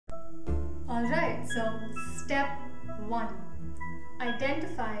Alright, so step 1.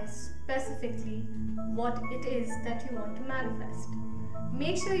 Identify specifically what it is that you want to manifest.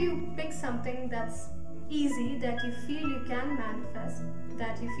 Make sure you pick something that's easy, that you feel you can manifest,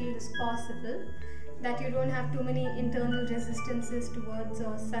 that you feel is possible, that you don't have too many internal resistances towards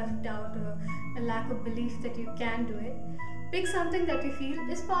or self-doubt or a lack of belief that you can do it. Pick something that you feel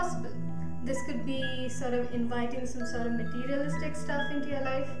is possible. This could be sort of inviting some sort of materialistic stuff into your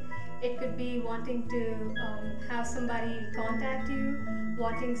life. It could be wanting to have somebody contact you,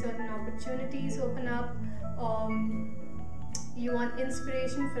 wanting certain opportunities open up, you want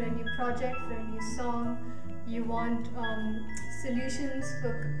inspiration for a new project, for a new song, you want solutions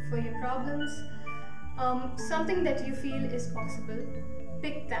for your problems, something that you feel is possible.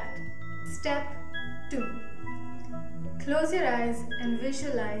 Pick that. Step 2. Close your eyes and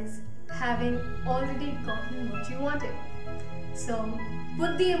visualize having already gotten what you wanted. So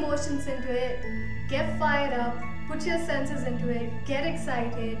put the emotions into it, get fired up, put your senses into it, get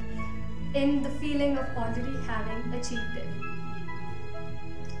excited in the feeling of already having achieved it.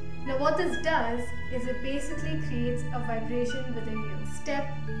 Now what this does is it basically creates a vibration within you. Step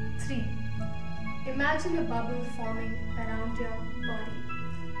 3. Imagine a bubble forming around your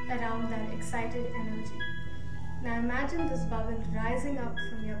body, around that excited energy. Now imagine this bubble rising up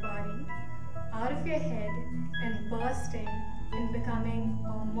from your body, out of your head, and bursting and becoming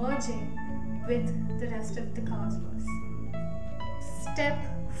or merging with the rest of the cosmos. Step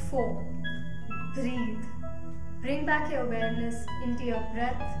 4. Breathe. Bring back your awareness into your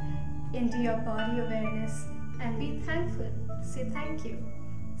breath, into your body awareness, and be thankful. Say thank you.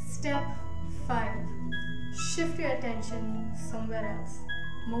 Step 5. Shift your attention somewhere else.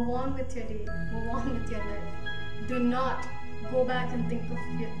 Move on with your day. Move on with your life. Do not go back and think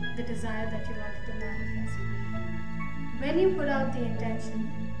of the desire that you wanted to manifest. When you put out the intention,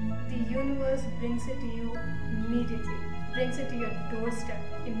 the universe brings it to you immediately, brings it to your doorstep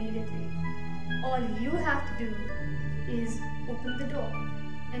immediately. All you have to do is open the door.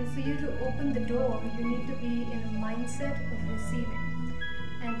 And for you to open the door, you need to be in a mindset of receiving.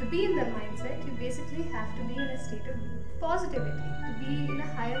 And to be in that mindset, you basically have to be in a state of positivity, to be in a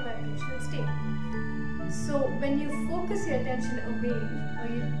higher vibrational state. So when you focus your attention away, or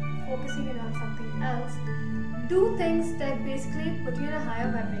you're focusing it on something else, do things that basically put you in a higher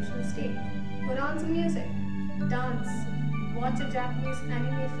vibrational state. Put on some music, dance, watch a Japanese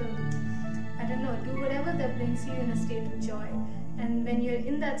anime film, I don't know, do whatever that brings you in a state of joy. And when you're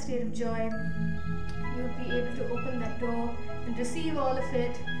in that state of joy, you'll be able to open that door and receive all of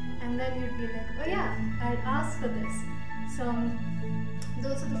it, and then you'd be like, oh yeah, I'd ask for this. So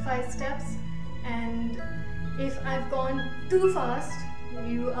those are the 5 steps, and if I've gone too fast,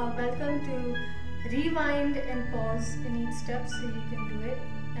 you are welcome to rewind and pause in each step so you can do it,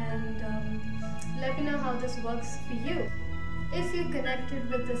 and let me know how this works for you. If you're connected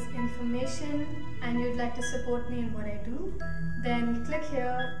with this information and you'd like to support me in what I do, then click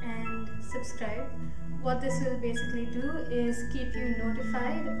here and subscribe. What this will basically do is keep you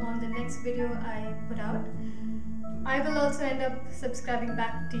notified on the next video I put out. I will also end up subscribing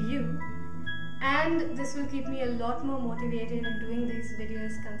back to you, and this will keep me a lot more motivated in doing these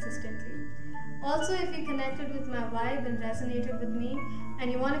videos consistently. Also, if you connected with my vibe and resonated with me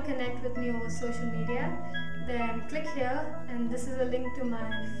and you want to connect with me over social media, then click here, and this is a link to my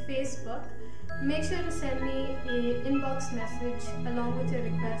Facebook. Make sure to send me an inbox message along with your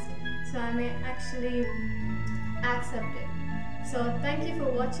request so I may actually accept it. So thank you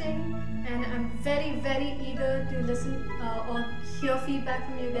for watching, and I'm very, very eager to listen or hear feedback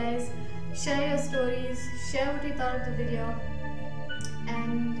from you guys. Share your stories, share what you thought of the video,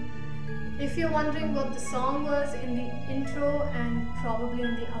 and if you're wondering what the song was in the intro and probably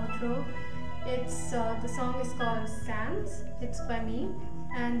in the outro, it's the song is called Sands. It's by me,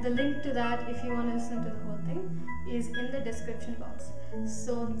 and the link to that, if you want to listen to the whole thing, is in the description box.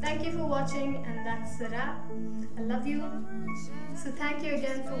 So thank you for watching, and that's a wrap. I love you. So thank you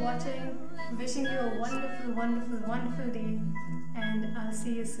again for watching. Wishing you a wonderful, wonderful, wonderful day, and I'll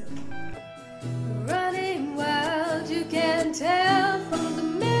see you soon. Running wild, you can tell from the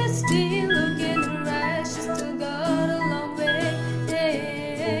misty